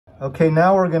Okay,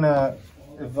 now we're gonna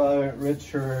evaluate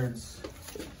Richard's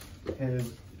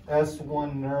his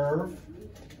S1 nerve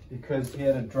because he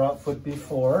had a drop foot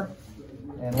before.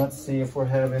 And let's see if we're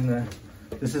having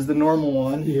this is the normal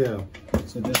one. Yeah.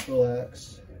 So just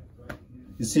relax.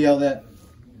 You see how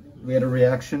we had a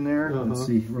reaction there? Let's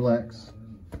see, relax.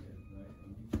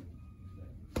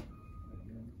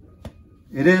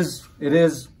 It is,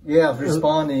 yeah,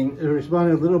 responding. It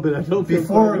responded a little bit. I don't think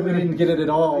before we didn't get it at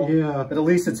all. Yeah. But at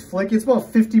least it's flicky. It's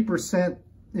about 50%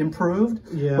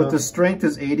 improved. Yeah. But the strength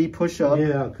is 80. Push up.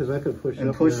 Yeah, because I could push up.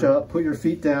 And push up. Put your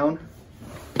feet down.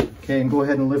 Okay, and go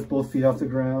ahead and lift both feet off the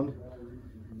ground.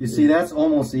 You see, that's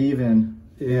almost even.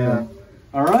 Yeah.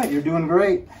 All right, you're doing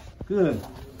great. Good.